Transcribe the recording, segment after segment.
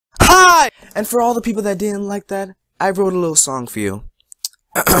And for all the people that didn't like that, I wrote a little song for you.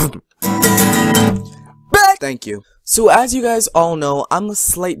 Thank you. So as you guys all know, I'm a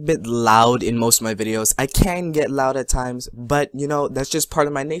slight bit loud in most of my videos. I can get loud at times, but you know, that's just part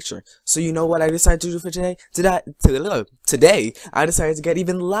of my nature. So you know what I decided to do for today? Today, I decided to get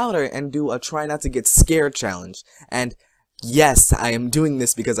even louder and do a try not to get scared challenge. And yes, I am doing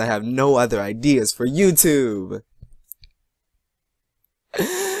this because I have no other ideas for YouTube.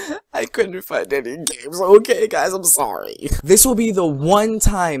 I couldn't find any games. Okay, guys, I'm sorry. This will be the one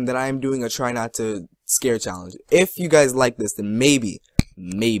time that I am doing a try not to scare challenge. If you guys like this, then maybe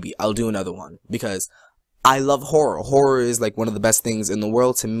I'll do another one, because I love horror. Horror is like one of the best things in the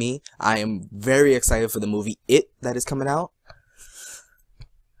world to me. I am very excited for the movie It that is coming out.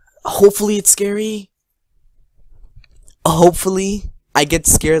 Hopefully it's scary. Hopefully I get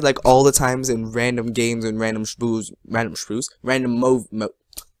scared like all the times in random games and random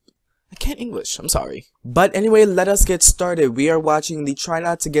I can't English, I'm sorry. But anyway, let us get started. We are watching the Try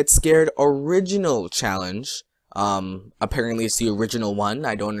Not to Get Scared original challenge. Apparently it's the original one.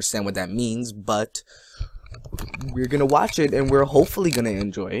 I don't understand what that means, but we're gonna watch it and we're hopefully gonna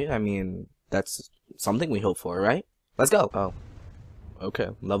enjoy it. I mean, that's something we hope for, right? Let's go. Oh, okay.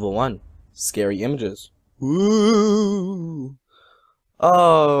 Level 1. Scary images. Woo!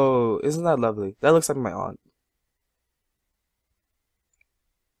 Oh, isn't that lovely? That looks like my aunt.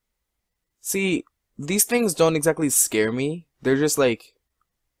 See, these things don't exactly scare me. They're just like,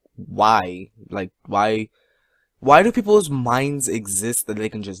 why? Like, why do people's minds exist that they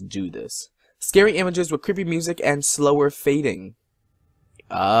can just do this? Scary images with creepy music and slower fading.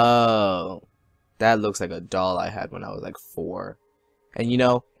 Oh, that looks like a doll I had when I was like 4. And you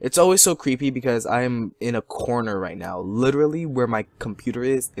know, it's always so creepy because I'm in a corner right now. Literally where my computer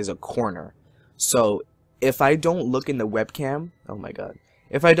is a corner. So if I don't look in the webcam, oh my god.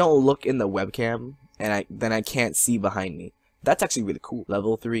 If I don't look in the webcam, and then I can't see behind me. That's actually really cool.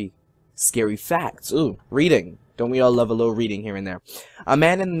 Level 3. Scary facts. Ooh, reading. Don't we all love a little reading here and there? A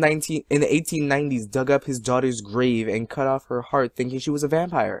man in the 1890s dug up his daughter's grave and cut off her heart thinking she was a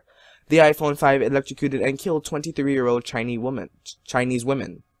vampire. The iPhone 5 electrocuted and killed 23-year-old Chinese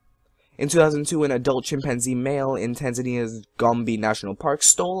women. In 2002, an adult chimpanzee male in Tanzania's Gombe National Park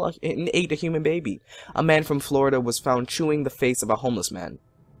stole and ate a human baby. A man from Florida was found chewing the face of a homeless man.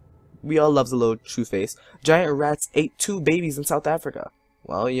 We all love the little chew face. Giant rats ate 2 babies in South Africa.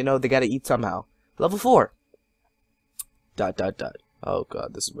 Well, you know, they gotta eat somehow. Level 4. ... Oh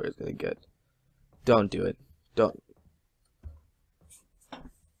god, this is where it's gonna get. Don't do it. Don't.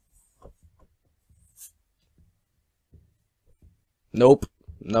 Nope.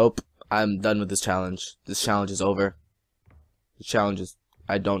 Nope. I'm done with this challenge. This challenge is over. The challenge is...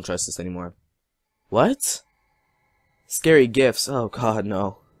 I don't trust this anymore. What? Scary gifts. Oh god,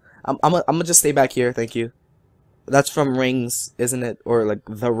 no. I'm gonna just stay back here, thank you. That's from Rings, isn't it? Or like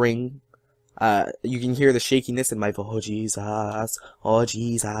The Ring. You can hear the shakiness in my voice. Oh Jesus. Oh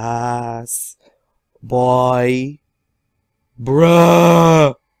Jesus. Boy.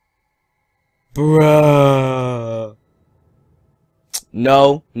 Bruh. Bruh.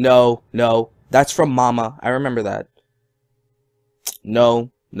 No, no, no. That's from Mama. I remember that.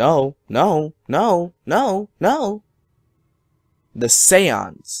 No, no, no, no, no, no. The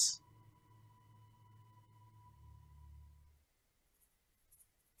Seance.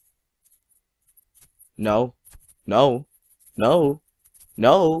 No, no, no,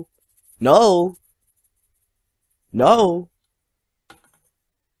 no, no, no,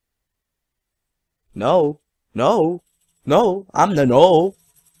 no, no. No, I'm the no.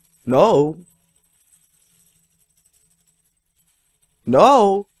 No.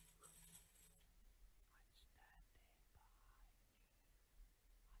 No.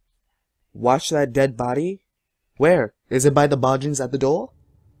 Watch that dead body? Where? Is it by the bodgins at the door?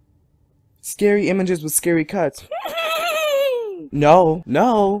 Scary images with scary cuts. No.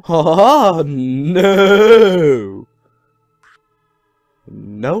 No. Oh, no.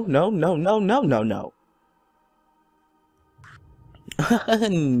 No, no, no, no, no, no, no.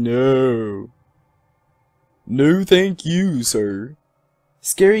 No. No, thank you, sir.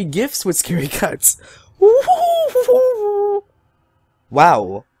 Scary gifts with scary cuts.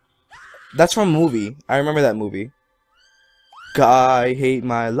 Wow. That's from a movie. I remember that movie. I hate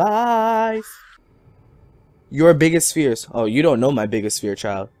my life. Your biggest fears. Oh, you don't know my biggest fear,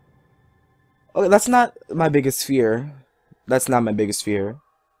 child. Okay, that's not my biggest fear. That's not my biggest fear.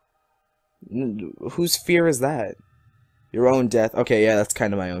 Whose fear is that? Your own death. Okay, yeah, that's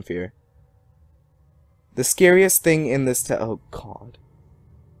kind of my own fear. The scariest thing in this oh god.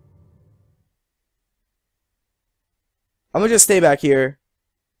 I'm gonna just stay back here.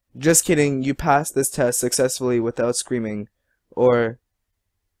 Just kidding, you passed this test successfully without screaming. Or...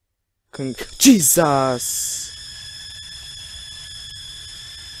 Jesus!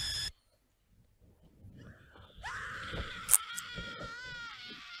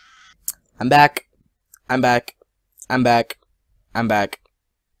 I'm back. I'm back. I'm back. I'm back.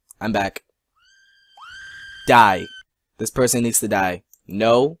 I'm back. Die. This person needs to die.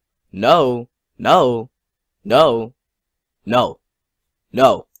 No. No. No. No. No.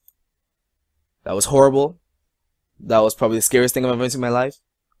 No. That was horrible. That was probably the scariest thing I've ever seen in my life.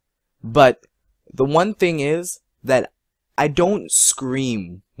 But the one thing is that I don't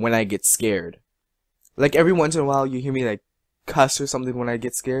scream when I get scared. Like every once in a while you hear me like cuss or something when I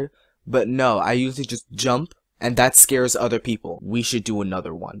get scared. But no, I usually just jump and that scares other people. We should do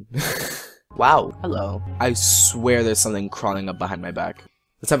another one. Wow. Hello. I swear there's something crawling up behind my back.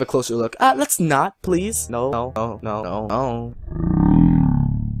 Let's have a closer look. Let's not, please. No, no, no, no, no, no.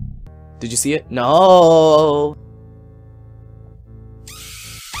 Did you see it? No.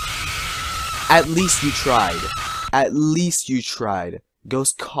 At least you tried. At least you tried.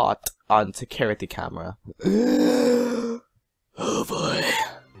 Ghost caught on security camera. Oh boy.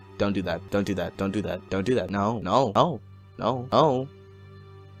 Don't do that. Don't do that. Don't do that. Don't do that. No, no, no, no, no.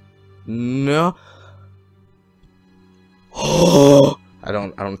 No. I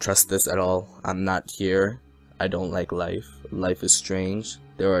don't trust this at all. I'm not here. I don't like life. Life is strange.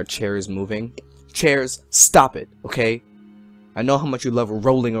 There are chairs moving. Chairs, stop it, okay? I know how much you love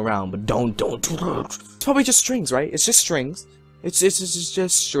rolling around, but don't do that. It's probably just strings, right? It's just strings. It's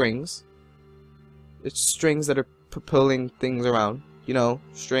just strings. It's strings that are pulling things around. You know,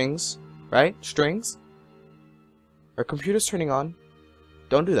 strings, right? Strings. Are computers turning on?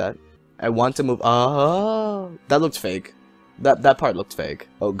 Don't do that. I want to move. Oh, that looked fake. That part looked fake.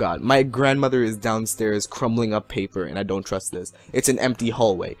 Oh god, my grandmother is downstairs crumbling up paper and I don't trust this. It's an empty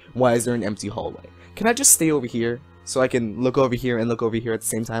hallway. Why is there an empty hallway? Can I just stay over here so I can look over here and look over here at the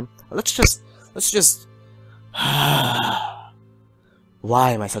same time? Let's just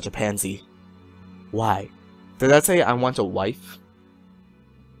Why am I such a pansy? Why? Did that say I want a wife?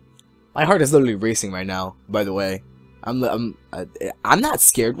 My heart is literally racing right now, by the way. I'm not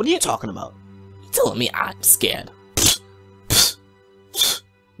scared. What are you talking about? You're telling me I'm scared.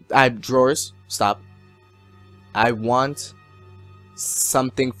 I have drawers. Stop. I want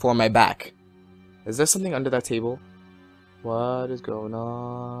something for my back. Is there something under that table? What is going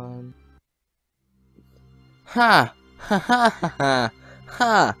on? Ha! Ha ha ha ha!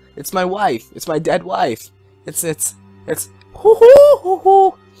 Ha! It's my wife. It's my dead wife. It's hoo hoo hoo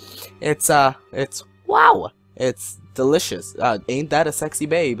hoo. It's wow. It's delicious. Ain't that a sexy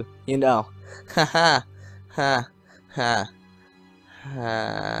babe? You know. Ha ha ha ha.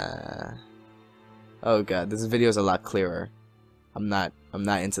 Oh god, this video is a lot clearer. I'm not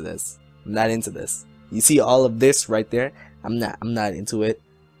into this. I'm not into this. You see all of this right there? I'm not into it.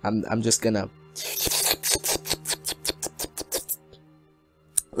 I'm just gonna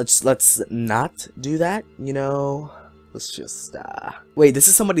let's not do that, you know. Let's just wait, this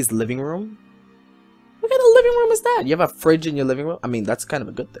is somebody's living room? What kind of living room is that? You have a fridge in your living room? I mean, that's kind of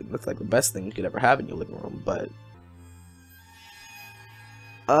a good thing. Looks like the best thing you could ever have in your living room, but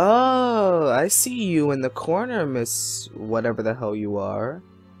oh, I see you in the corner, Miss whatever the hell you are.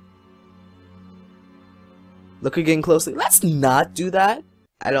 Look again closely. Let's not do that.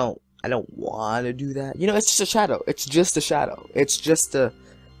 I don't want to do that. You know, it's just a shadow. It's just a shadow. It's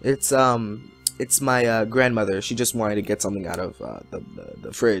my grandmother. She just wanted to get something out of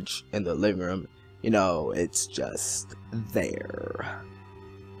the fridge in the living room. You know, it's just there.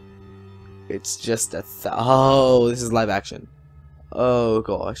 It's just a oh, this is live action. Oh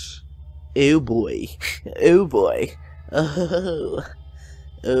gosh. Oh boy. Oh boy. Oh.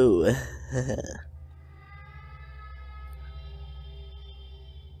 Oh.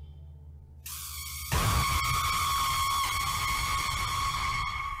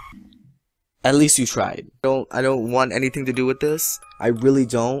 At least you tried. I don't want anything to do with this. I really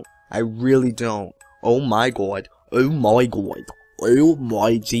don't. I really don't. Oh my god. Oh my god. Oh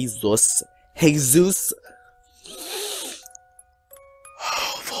my Jesus. Jesus.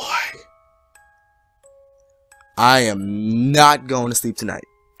 Oh boy. I am not going to sleep tonight.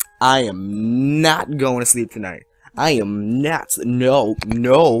 I am not going to sleep tonight. I am not. No,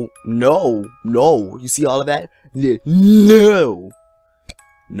 no, no, no. You see all of that? No.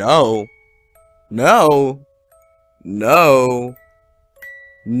 No. No. No.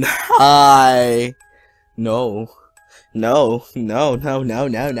 Hi. No. No. No. No. No.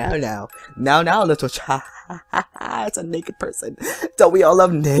 No. No. No. Now, now, little child. It's a naked person. Don't we all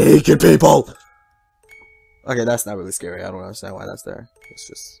love naked people? Okay, that's not really scary. I don't understand why that's there.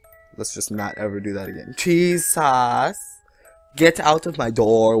 Let's just not ever do that again. Jesus! Get out of my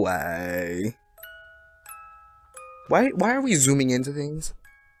doorway. Why are we zooming into things?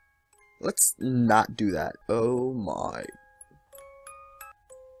 Let's not do that. Oh my.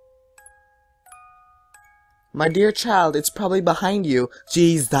 My dear child, it's probably behind you.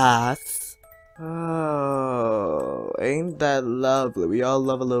 Jesus. Oh, ain't that lovely? We all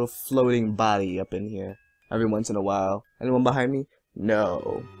love a little floating body up in here every once in a while. Anyone behind me?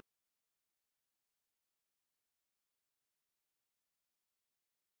 No.